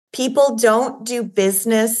People don't do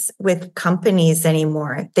business with companies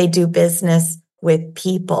anymore. They do business with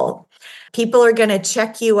people. People are going to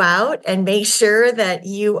check you out and make sure that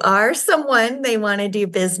you are someone they want to do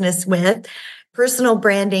business with. Personal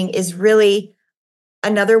branding is really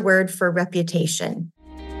another word for reputation.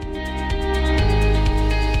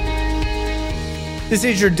 This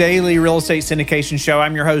is your daily real estate syndication show.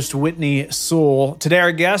 I'm your host, Whitney Sewell. Today,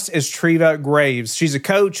 our guest is Treva Graves. She's a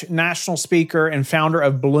coach, national speaker, and founder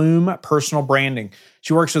of Bloom Personal Branding.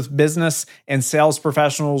 She works with business and sales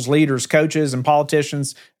professionals, leaders, coaches, and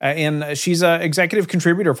politicians. And she's an executive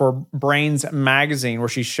contributor for Brains Magazine, where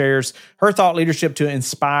she shares her thought leadership to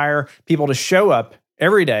inspire people to show up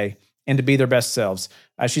every day and to be their best selves.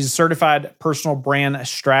 She's a certified personal brand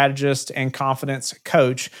strategist and confidence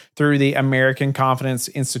coach through the American Confidence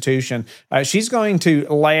Institution. She's going to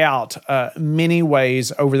lay out many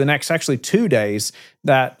ways over the next actually 2 days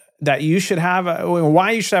that you should have,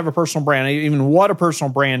 why you should have a personal brand, even what a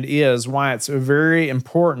personal brand is, why it's very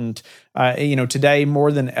important, today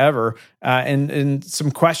more than ever, and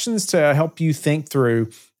some questions to help you think through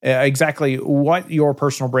exactly what your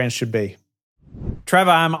personal brand should be. Treva,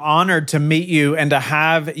 I'm honored to meet you and to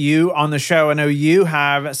have you on the show. I know you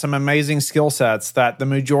have some amazing skill sets that the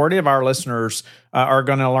majority of our listeners are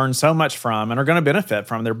going to learn so much from and are going to benefit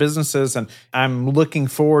from their businesses. And I'm looking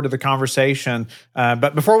forward to the conversation.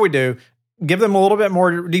 But before we do, give them a little bit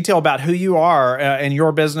more detail about who you are and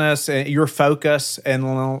your business, your focus,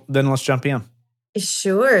 and then let's jump in.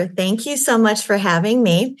 Sure. Thank you so much for having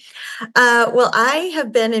me. Well, I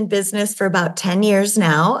have been in business for about 10 years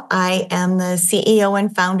now. I am the CEO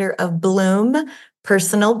and founder of Bloom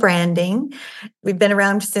Personal Branding. We've been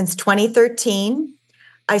around since 2013.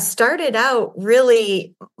 I started out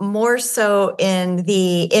really more so in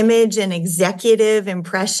the image and executive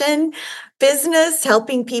impression business,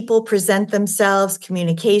 helping people present themselves,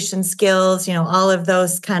 communication skills, all of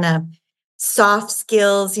those kind of soft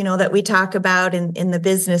skills, that we talk about in the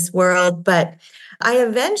business world. But I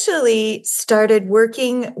eventually started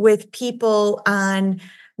working with people on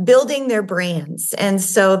building their brands. And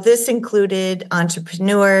so this included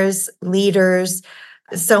entrepreneurs, leaders,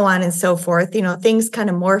 so on and so forth. Things kind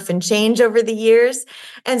of morph and change over the years.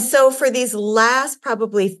 And so for these last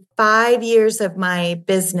probably 5 years of my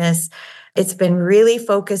business, it's been really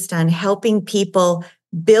focused on helping people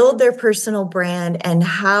build their personal brand and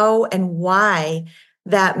how and why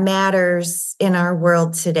that matters in our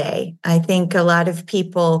world today. I think a lot of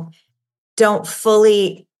people don't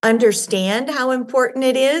fully understand how important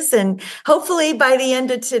it is. And hopefully by the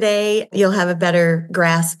end of today, you'll have a better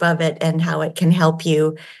grasp of it and how it can help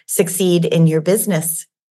you succeed in your business.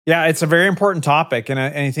 Yeah, it's a very important topic. And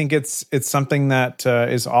I think it's something that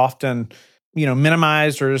is often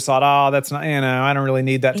minimized or just thought, oh, that's not, I don't really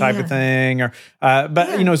need that type of thing. Or,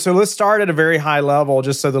 so let's start at a very high level,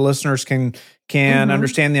 just so the listeners can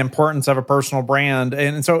understand the importance of a personal brand.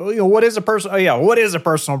 And so, what is a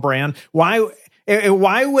personal brand?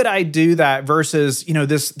 Why would I do that versus,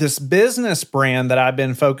 this business brand that I've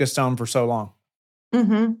been focused on for so long?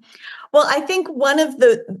 Mm-hmm. Well, I think one of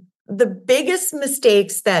the biggest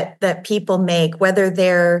mistakes that people make, whether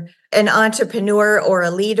they're an entrepreneur or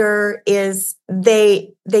a leader, is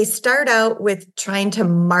they start out with trying to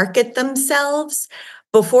market themselves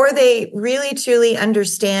before they really truly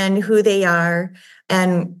understand who they are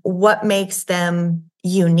and what makes them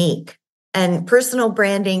unique. And personal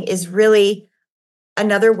branding is really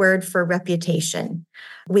another word for reputation.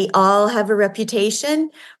 We all have a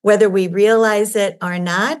reputation, whether we realize it or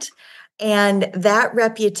not. And that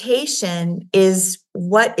reputation is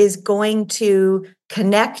what is going to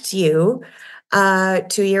connect you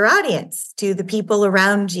to your audience, to the people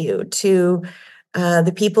around you, to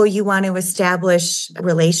the people you want to establish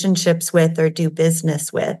relationships with or do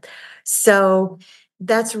business with. So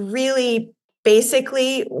that's really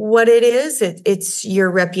basically what it is. It's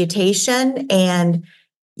your reputation, and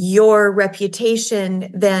your reputation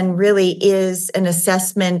then really is an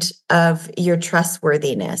assessment of your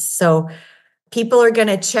trustworthiness. So people are going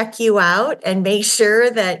to check you out and make sure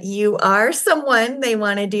that you are someone they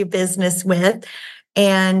want to do business with.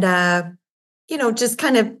 And, just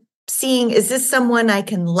kind of seeing, is this someone I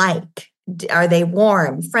can like? Are they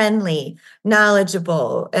warm, friendly,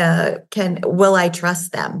 knowledgeable? Will I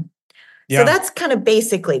trust them? Yeah. So that's kind of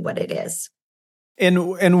basically what it is.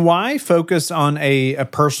 And why focus on a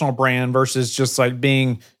personal brand versus just like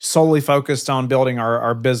being solely focused on building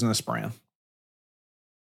our business brand?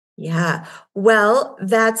 Yeah, well,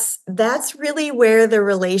 that's really where the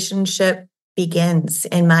relationship begins,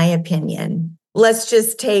 in my opinion. Let's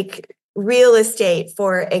just take real estate,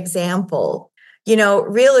 for example.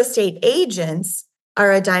 Real estate agents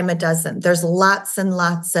are a dime a dozen. There's lots and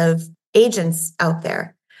lots of agents out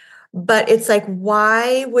there. But it's like,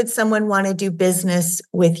 why would someone want to do business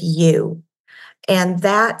with you? And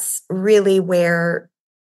that's really where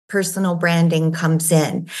personal branding comes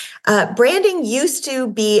in. Branding used to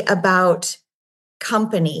be about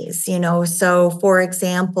companies, So, for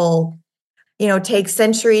example, take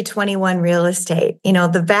Century 21 Real Estate,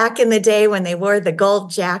 the back in the day when they wore the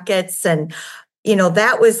gold jackets and,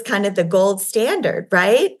 that was kind of the gold standard,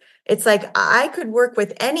 right? It's like I could work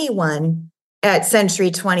with anyone at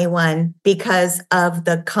Century 21 because of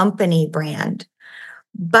the company brand.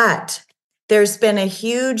 But there's been a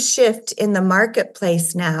huge shift in the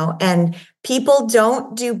marketplace now, and people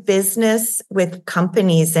don't do business with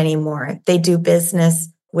companies anymore. They do business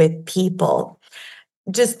with people.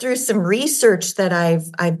 Just through some research that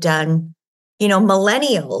I've done,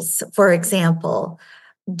 millennials, for example,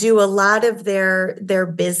 do a lot of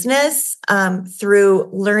their business through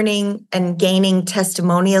learning and gaining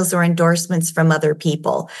testimonials or endorsements from other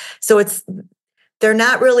people. So they're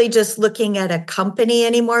not really just looking at a company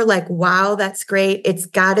anymore, like, wow, that's great. It's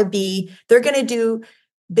got to be, they're going to do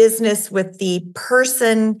business with the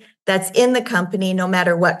person that's in the company, no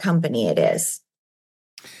matter what company it is.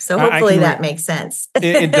 So hopefully that makes sense.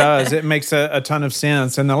 It does. It makes a ton of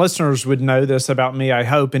sense. And the listeners would know this about me, I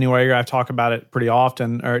hope, anyway. I talk about it pretty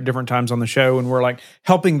often or at different times on the show. And we're like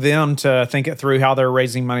helping them to think it through how they're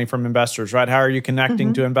raising money from investors, right? How are you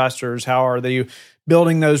connecting to investors? How are they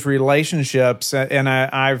building those relationships? And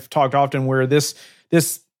I've talked often where this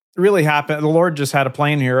really happened. The Lord just had a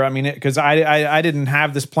plan here. I mean, because I didn't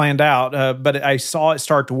have this planned out, but I saw it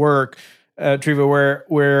start to work. Treva,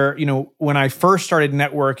 where when I first started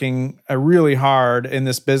networking really hard in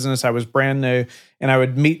this business, I was brand new, and I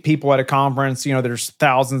would meet people at a conference. There's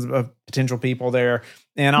thousands of potential people there,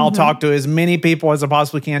 and I'll talk to as many people as I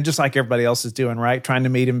possibly can, just like everybody else is doing, right? Trying to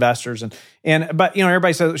meet investors, but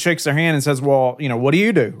everybody shakes their hand and says, "Well, what do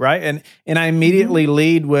you do?" Right? And I immediately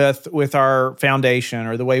lead with our foundation,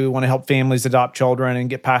 or the way we want to help families adopt children and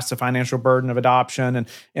get past the financial burden of adoption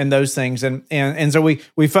and those things. And so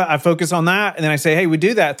I focus on that, and then I say, hey, we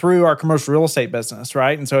do that through our commercial real estate business,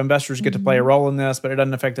 right? And so investors get to play a role in this, but it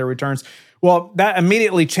doesn't affect their returns. Well, that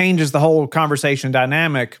immediately changes the whole conversation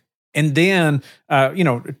dynamic. And then,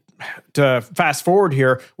 to fast forward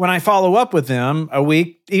here, when I follow up with them a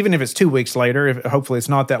week, even if it's 2 weeks later, hopefully it's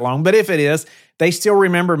not that long, but if it is, they still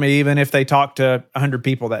remember me even if they talk to 100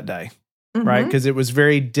 people that day, right? Because it was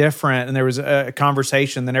very different, and there was a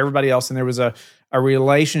conversation than everybody else, and there was a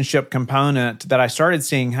relationship component that I started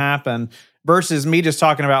seeing happen versus me just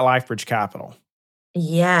talking about LifeBridge Capital.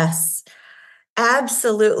 Yes,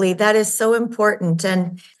 absolutely. That is so important.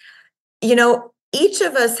 And, each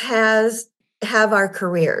of us have our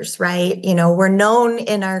careers, right? We're known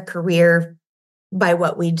in our career by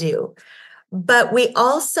what we do, but we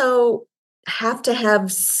also have to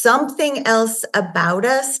have something else about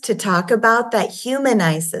us to talk about that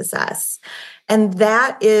humanizes us. And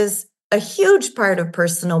that is a huge part of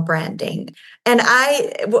personal branding. And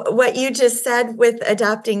what you just said with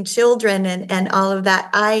adopting children and all of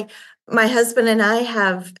that, my husband and I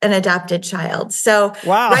have an adopted child. So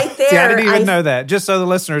wow. Right there. See, I didn't even know that. Just so the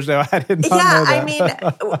listeners know, I did not know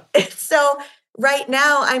that. I mean, so right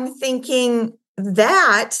now I'm thinking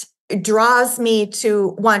that draws me to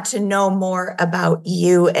want to know more about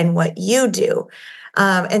you and what you do.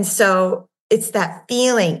 And so it's that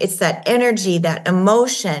feeling, it's that energy, that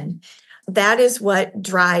emotion. That is what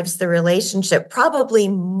drives the relationship, probably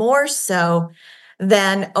more so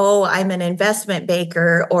than, I'm an investment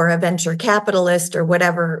banker or a venture capitalist or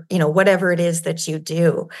whatever it is that you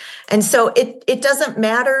do. And so it doesn't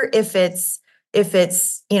matter if it's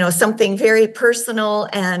something very personal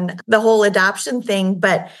and the whole adoption thing,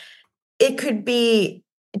 but it could be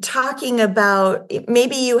talking about,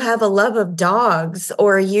 maybe you have a love of dogs,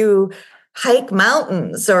 or you hike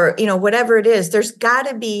mountains, or whatever it is. There's got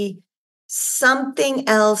to be something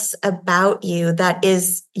else about you that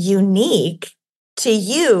is unique to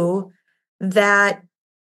you that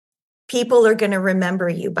people are going to remember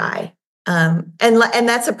you by. And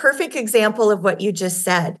that's a perfect example of what you just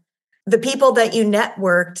said. The people that you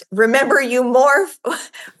networked remember you more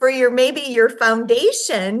for your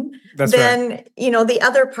foundation That's than, right. The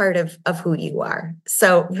other part of who you are.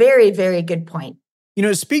 So very, very good point.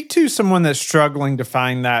 Speak to someone that's struggling to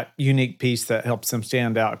find that unique piece that helps them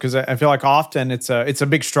stand out. Because I feel like often it's a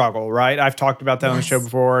big struggle, right? I've talked about that on the show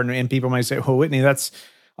before, and people may say, "Oh, Whitney, that's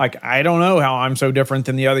like, I don't know how I'm so different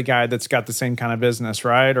than the other guy that's got the same kind of business,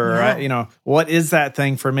 right?" Or what is that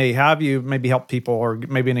thing for me? How have you maybe helped people, or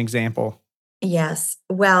maybe an example? Yes.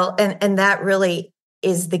 Well, and that really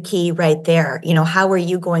is the key right there. How are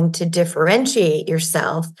you going to differentiate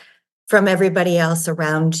yourself from everybody else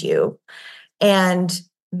around you? And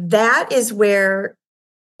that is where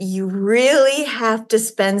you really have to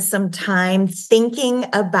spend some time thinking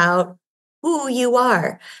about who you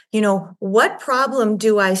are. What problem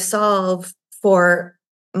do I solve for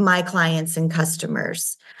my clients and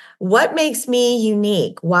customers? What makes me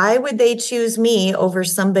unique? Why would they choose me over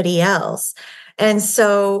somebody else? And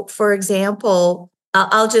so, for example,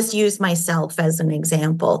 I'll just use myself as an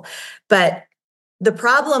example, but the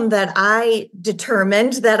problem that I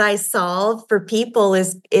determined that I solve for people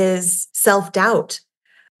is self-doubt.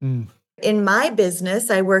 Mm. In my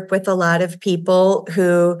business, I work with a lot of people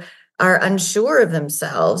who are unsure of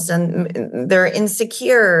themselves and they're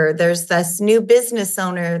insecure. There's this new business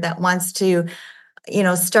owner that wants to,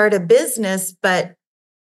 start a business, but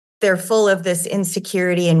they're full of this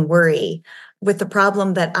insecurity and worry. With the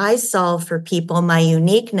problem that I solve for people, my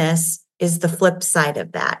uniqueness is the flip side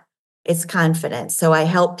of that. It's confidence. So I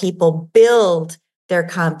help people build their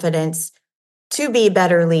confidence to be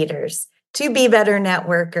better leaders, to be better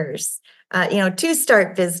networkers, to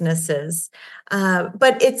start businesses.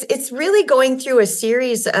 But it's really going through a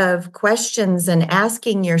series of questions and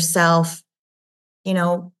asking yourself,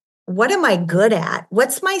 what am I good at?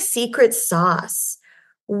 What's my secret sauce?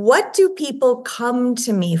 What do people come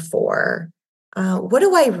to me for? What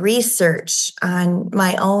do I research on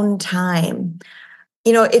my own time?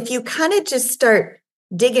 If you kind of just start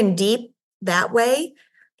digging deep that way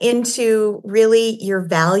into really your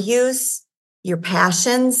values, your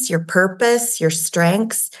passions, your purpose, your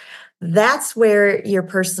strengths, that's where your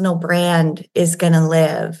personal brand is going to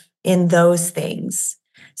live, in those things.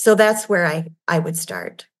 So that's where I would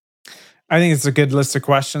start. I think it's a good list of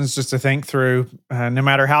questions just to think through, no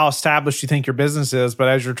matter how established you think your business is. But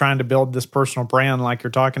as you're trying to build this personal brand, like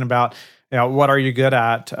you're talking about, what are you good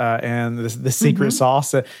at, and the secret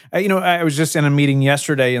sauce. I was just in a meeting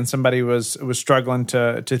yesterday, and somebody was struggling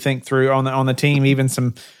to think through on the team, even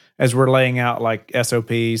some as we're laying out like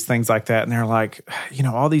SOPs, things like that, and they're like,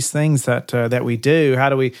 all these things that we do, how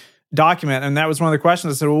do we document? And that was one of the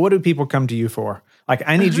questions. I said, well, what do people come to you for? Like,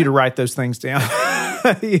 I need you to write those things down.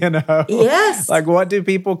 Yes. Like, what do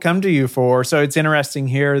people come to you for? So it's interesting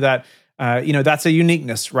here that, that's a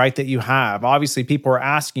uniqueness, right? That you have. Obviously, people are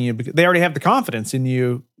asking you because they already have the confidence in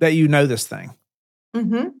you that you know this thing.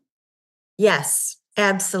 Mm-hmm. Yes,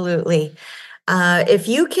 absolutely. If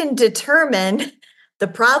you can determine the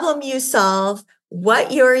problem you solve,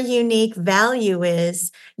 what your unique value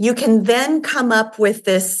is, you can then come up with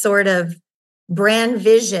this sort of brand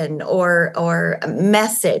vision or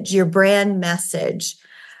message, your brand message.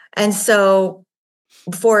 And so,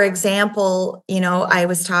 for example, I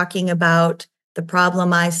was talking about the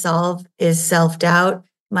problem I solve is self-doubt.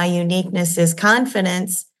 My uniqueness is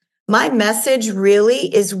confidence. My message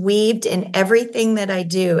really is weaved in everything that I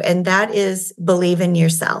do, and that is believe in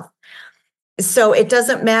yourself. So it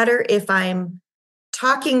doesn't matter if I'm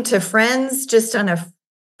talking to friends just on a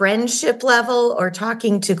friendship level or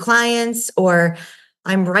talking to clients, or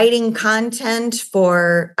I'm writing content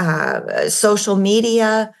for social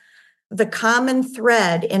media. The common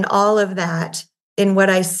thread in all of that, in what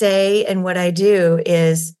I say and what I do,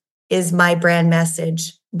 is my brand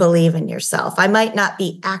message: believe in yourself. I might not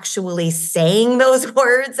be actually saying those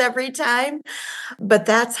words every time, but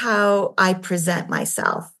that's how I present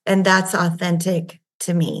myself, and that's authentic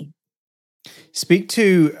to me. Speak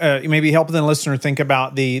to maybe help the listener think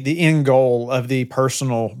about the end goal of the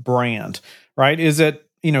personal brand, right? Is it,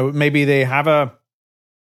 maybe they have a,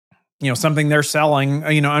 something they're selling,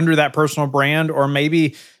 under that personal brand, or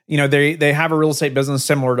maybe, they have a real estate business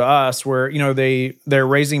similar to us where, they're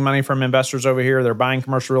raising money from investors over here. They're buying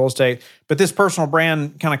commercial real estate, but this personal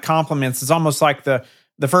brand kind of complements. It's almost like the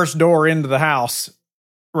first door into the house,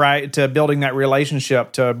 right? To building that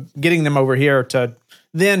relationship, to getting them over here to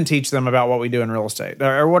then teach them about what we do in real estate.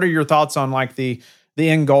 Or what are your thoughts on like the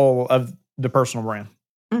end goal of the personal brand?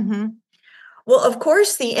 Mm-hmm. Well, of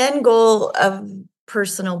course, the end goal of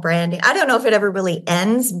personal branding, I don't know if it ever really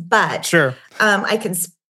ends, but sure, I can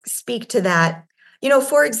speak to that.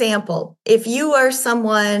 For example, if you are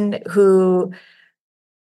someone who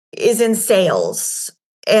is in sales,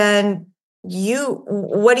 and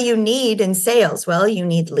what do you need in sales? Well, you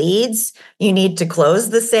need leads, you need to close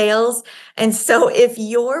the sales. And so if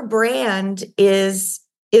your brand is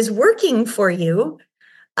working for you,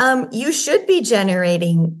 you should be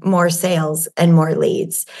generating more sales and more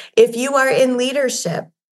leads. If you are in leadership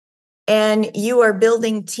and you are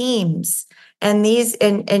building teams, and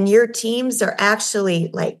your teams are actually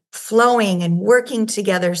like flowing and working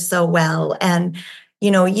together so well, and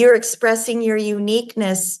you're expressing your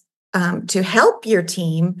uniqueness to help your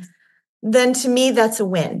team, then to me, that's a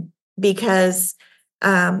win, because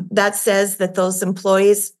that says that those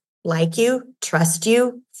employees like you, trust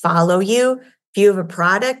you, follow you. If you have a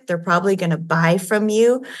product, they're probably going to buy from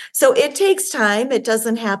you. So it takes time. It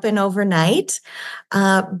doesn't happen overnight.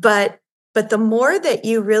 But the more that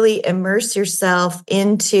you really immerse yourself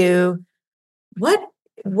into what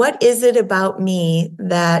is it about me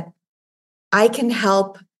that I can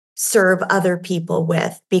help serve other people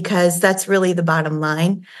with, because that's really the bottom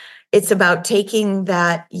line. It's about taking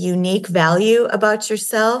that unique value about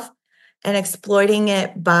yourself and exploiting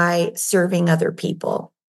it by serving other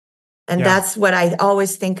people. And that's what I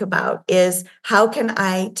always think about, is how can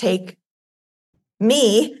I take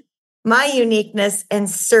my uniqueness, and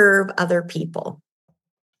serve other people?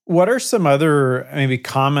 What are some other maybe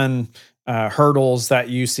common hurdles that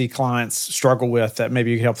you see clients struggle with that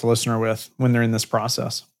maybe you could help the listener with when they're in this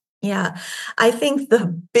process? Yeah, I think the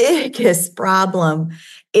biggest problem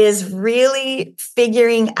is really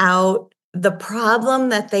figuring out the problem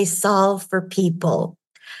that they solve for people.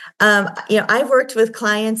 I've worked with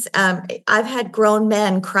clients. I've had grown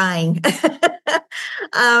men crying,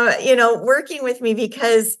 working with me,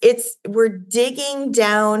 because we're digging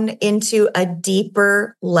down into a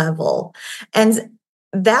deeper level. And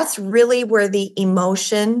that's really where the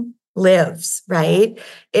emotion lives, right?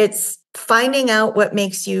 It's finding out what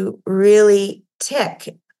makes you really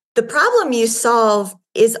tick. The problem you solve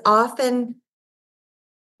is often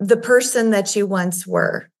the person that you once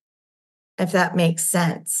were, if that makes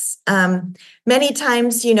sense. Many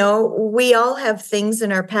times, we all have things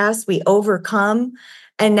in our past we overcome,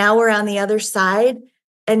 and now we're on the other side,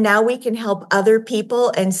 and now we can help other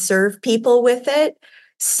people and serve people with it.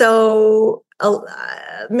 So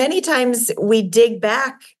many times we dig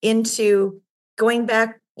back into going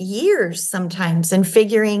back years sometimes and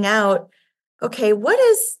figuring out, okay,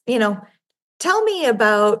 tell me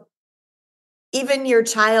about even your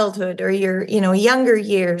childhood or your, younger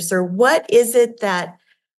years, or what is it that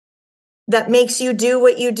makes you do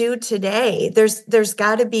what you do today? There's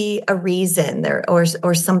got to be a reason there,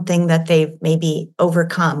 or something that they've maybe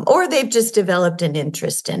overcome, or they've just developed an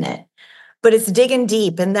interest in it. But it's digging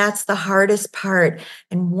deep, and that's the hardest part.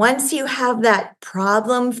 And once you have that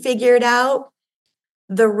problem figured out,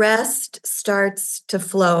 the rest starts to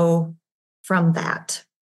flow from that.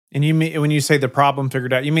 And you mean, when you say the problem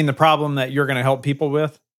figured out, you mean the problem that you're going to help people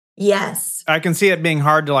with? Yes. I can see it being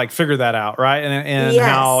hard to figure that out, right? And yes.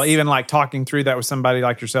 How even talking through that with somebody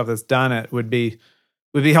like yourself that's done it would be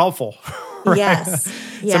helpful. Right? Yes.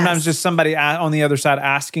 Sometimes just somebody on the other side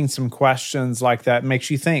asking some questions like that makes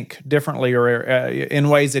you think differently, or in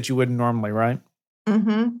ways that you wouldn't normally, right?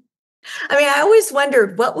 Mm-hmm. I mean, I always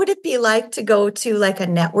wondered, what would it be like to go to a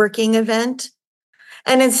networking event,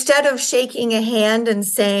 and instead of shaking a hand and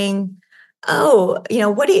saying, "Oh,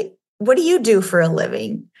 what do you do for a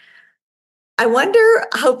living?" I wonder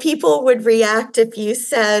how people would react if you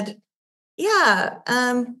said, "Yeah,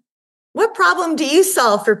 what problem do you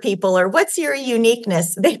solve for people, or what's your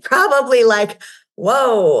uniqueness?" They probably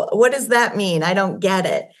 "Whoa, what does that mean? I don't get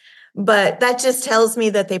it." But that just tells me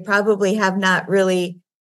that they probably have not really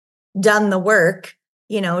done the work,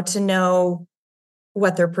 to know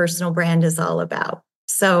what their personal brand is all about.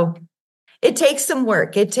 So it takes some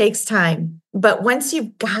work, it takes time. But once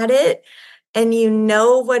you've got it and you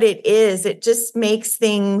know what it is, it just makes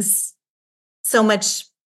things so much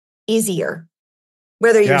easier.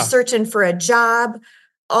 Whether you're searching for a job,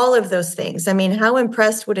 all of those things. I mean, how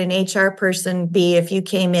impressed would an HR person be if you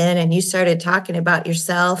came in and you started talking about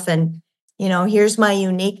yourself and, here's my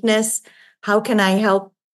uniqueness. How can I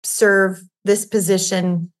help serve this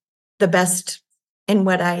position the best in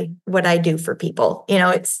what I do for people?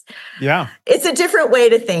 It's a different way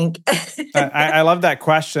to think. I love that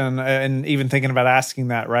question, and even thinking about asking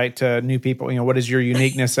that, right, to new people, what is your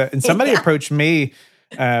uniqueness? And somebody approached me,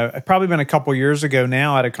 probably been a couple years ago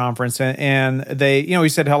now at a conference, and they, we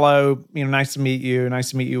said, "Hello, nice to meet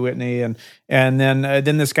you, Whitney." And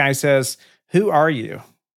then this guy says, "Who are you?"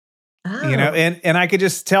 Oh. And I could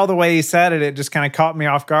just tell the way he said it. It just kind of caught me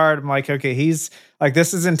off guard. I'm like, okay, he's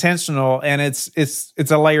this is intentional, and it's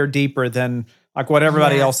a layer deeper than what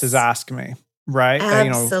everybody else has asked me, right?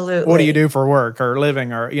 Absolutely. What do you do for work or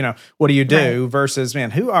living, or what do you do? Right. Versus, man,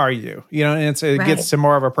 who are you? And it gets to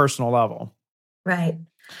more of a personal level. Right.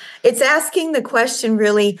 It's asking the question,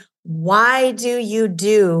 really, why do you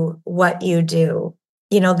do what you do?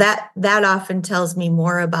 That often tells me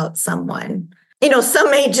more about someone.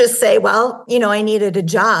 Some may just say, well, I needed a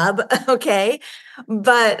job. Okay.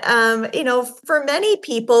 But, for many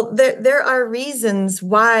people, there are reasons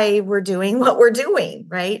why we're doing what we're doing,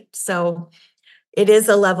 right? So it is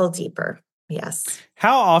a level deeper. Yes.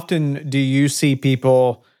 How often do you see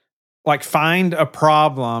people like find a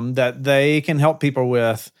problem that they can help people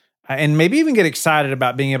with and maybe even get excited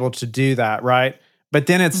about being able to do that, right? But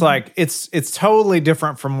then it's like, it's totally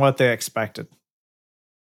different from what they expected.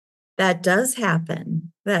 That does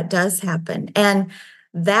happen. That does happen. And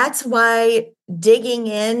that's why digging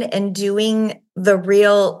in and doing the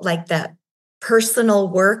real, like that personal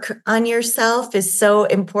work on yourself is so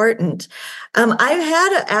important. I've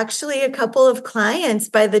had actually a couple of clients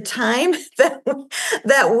by the time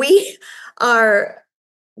that we are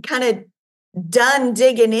kind of done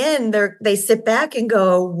digging in, they sit back and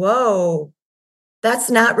go, whoa,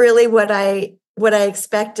 that's not really what I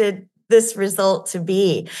expected this result to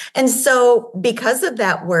be. And so because of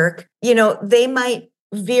that work, they might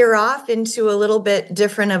veer off into a little bit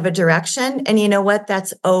different of a direction. And you know what?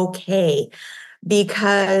 That's okay.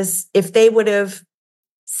 Because if they would have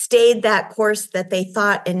stayed that course that they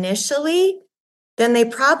thought initially, then they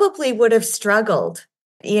probably would have struggled,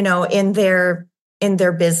 in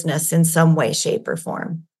their business in some way, shape, or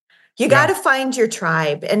form. You got to find your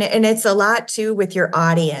tribe. And it's a lot too with your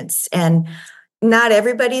audience. And not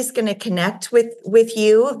everybody's going to connect with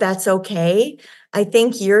you. That's okay. I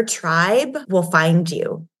think your tribe will find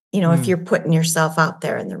you, if you're putting yourself out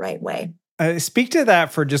there in the right way. Speak to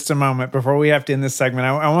that for just a moment before we have to end this segment.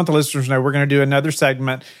 I want the listeners to know we're going to do another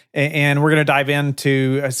segment, and we're going to dive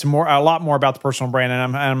into a lot more about the personal brand.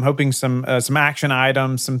 And I'm hoping some action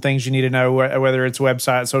items, some things you need to know, whether it's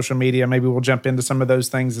website, social media. Maybe we'll jump into some of those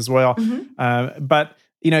things as well. But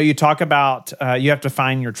you talk about you have to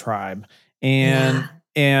find your tribe, and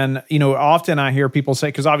often I hear people say,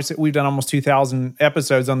 because obviously we've done almost 2,000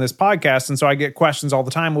 episodes on this podcast, and so I get questions all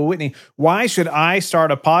the time. Well, Whitney, why should I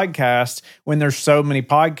start a podcast when there's so many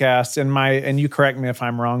podcasts? And you correct me if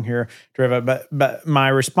I'm wrong here, Treva, but my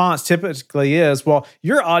response typically is, well,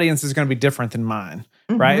 your audience is going to be different than mine,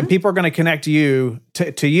 right? And people are going to connect you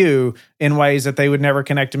to you in ways that they would never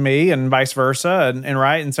connect to me, and vice versa, and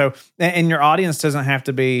right, and so your audience doesn't have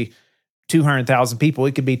to be 200,000 people.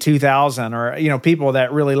 It could be 2,000 or, people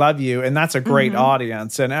that really love you. And that's a great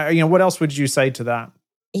audience. And, what else would you say to that?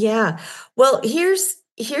 Yeah. Well, here's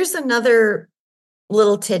another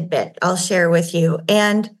little tidbit I'll share with you.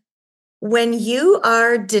 And when you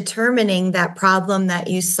are determining that problem that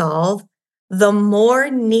you solve, the more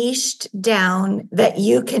niched down that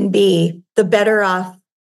you can be, the better off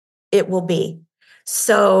it will be.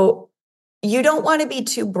 So you don't want to be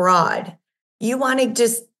too broad. You want to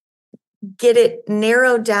just get it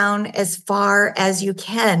narrowed down as far as you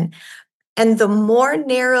can. And the more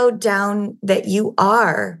narrowed down that you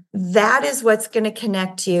are, that is what's going to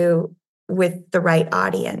connect you with the right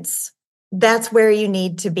audience. That's where you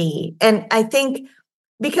need to be. And I think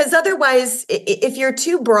because otherwise, if you're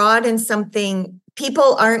too broad in something,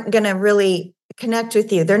 people aren't going to really connect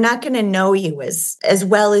with you. They're not going to know you as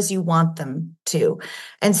well as you want them to.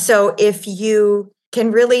 And so if you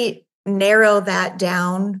can really narrow that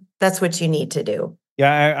down, that's what you need to do.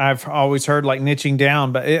 Yeah, I've always heard like niching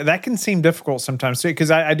down, but that can seem difficult sometimes too,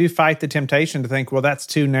 because I do fight the temptation to think, well, that's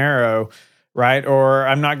too narrow, right? Or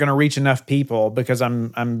I'm not going to reach enough people because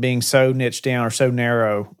I'm being so niched down or so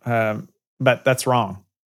narrow. But that's wrong.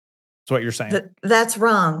 That's what you're saying. That's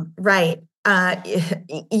wrong, right?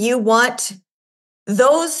 You want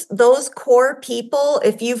those core people.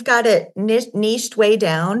 If you've got it niched way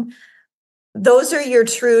down, those are your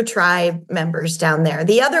true tribe members down there.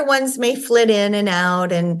 The other ones may flit in and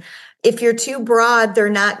out. And if you're too broad, they're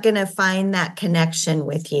not going to find that connection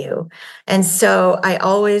with you. And so I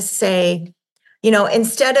always say,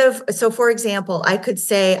 so for example, I could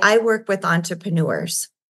say I work with entrepreneurs.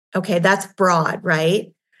 Okay, that's broad,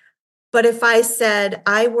 right? But if I said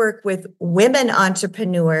I work with women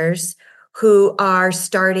entrepreneurs who are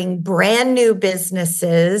starting brand new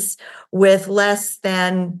businesses with less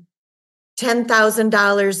than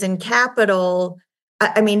 $10,000 in capital.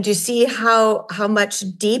 I mean, do you see how much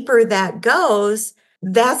deeper that goes?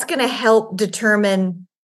 That's going to help determine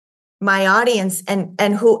my audience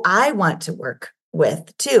and who I want to work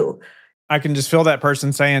with too. I can just feel that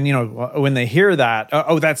person saying, when they hear that,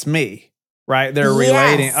 oh, that's me, right? They're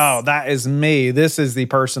relating, oh, that is me. This is the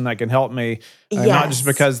person that can help me. Not just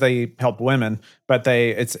because they help women, but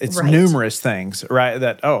it's right. Numerous things, right?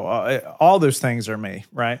 That, all those things are me,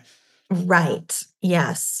 right? Right.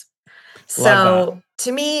 Yes. So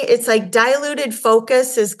To me, it's like diluted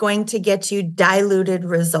focus is going to get you diluted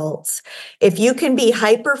results. If you can be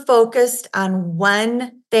hyper focused on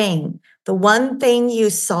one thing, the one thing you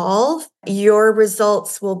solve, your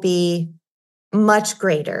results will be much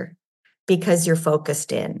greater because you're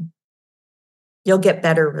focused in. You'll get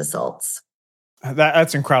better results.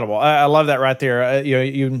 That's incredible. I love that right there.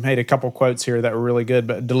 You made a couple quotes here that were really good,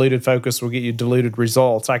 but diluted focus will get you diluted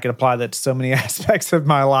results. I could apply that to so many aspects of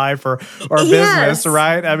my life or business,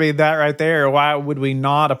 right? I mean, that right there, why would we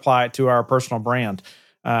not apply it to our personal brand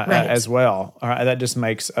as well? That just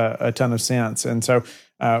makes a ton of sense. And so,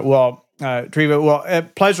 Treva, a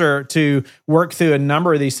pleasure to work through a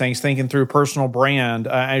number of these things, thinking through personal brand.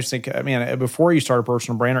 I just think, before you start a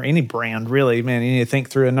personal brand or any brand, really, man, you need to think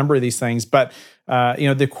through a number of these things. But,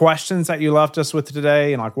 the questions that you left us with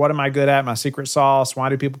today, and like, what am I good at? My secret sauce? Why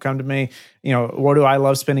do people come to me? What do I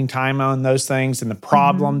love spending time on? Those things, and the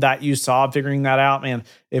problem that you solve, figuring that out, man.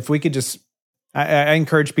 If we could just, I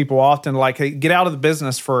encourage people often, like, hey, get out of the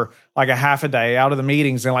business for like a half a day, out of the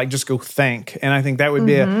meetings, and like just go think. And I think that would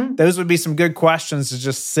be those would be some good questions to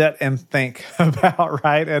just sit and think about,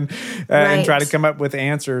 right? And try to come up with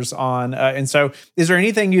answers on. And so, is there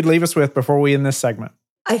anything you'd leave us with before we end this segment?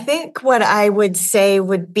 I think what I would say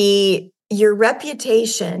would be your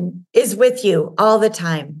reputation is with you all the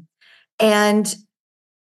time. And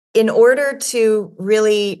in order to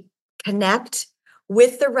really connect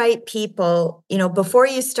with the right people, before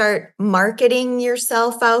you start marketing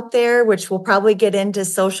yourself out there, which we'll probably get into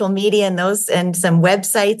social media and some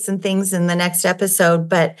websites and things in the next episode,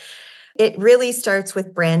 but it really starts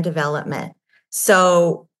with brand development.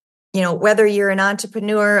 So, whether you're an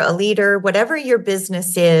entrepreneur, a leader, whatever your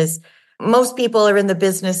business is, most people are in the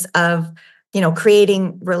business of,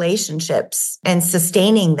 creating relationships and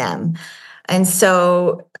sustaining them. And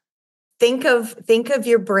so think of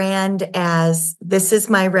your brand as, this is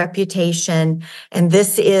my reputation, and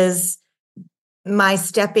this is my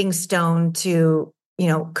stepping stone to,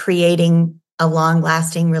 creating a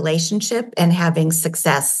long-lasting relationship and having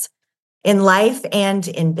success in life and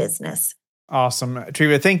in business. Awesome.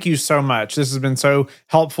 Treva, thank you so much. This has been so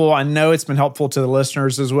helpful. I know it's been helpful to the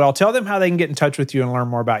listeners as well. Tell them how they can get in touch with you and learn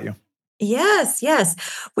more about you. Yes.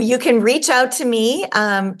 Well, you can reach out to me.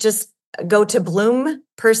 Just go to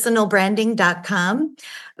bloompersonalbranding.com.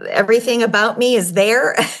 Everything about me is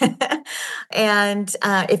there. And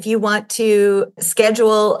if you want to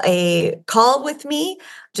schedule a call with me,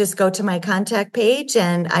 just go to my contact page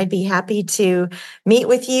and I'd be happy to meet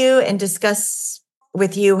with you and discuss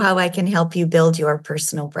with you how I can help you build your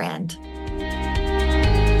personal brand.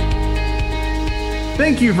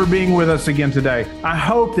 Thank you for being with us again today. I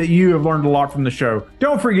hope that you have learned a lot from the show.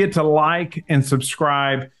 Don't forget to like and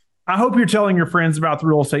subscribe. I hope you're telling your friends about the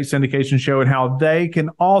Real Estate Syndication Show and how they can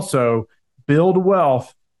also build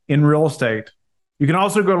wealth in real estate. You can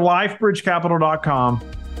also go to lifebridgecapital.com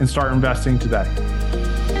and start investing today.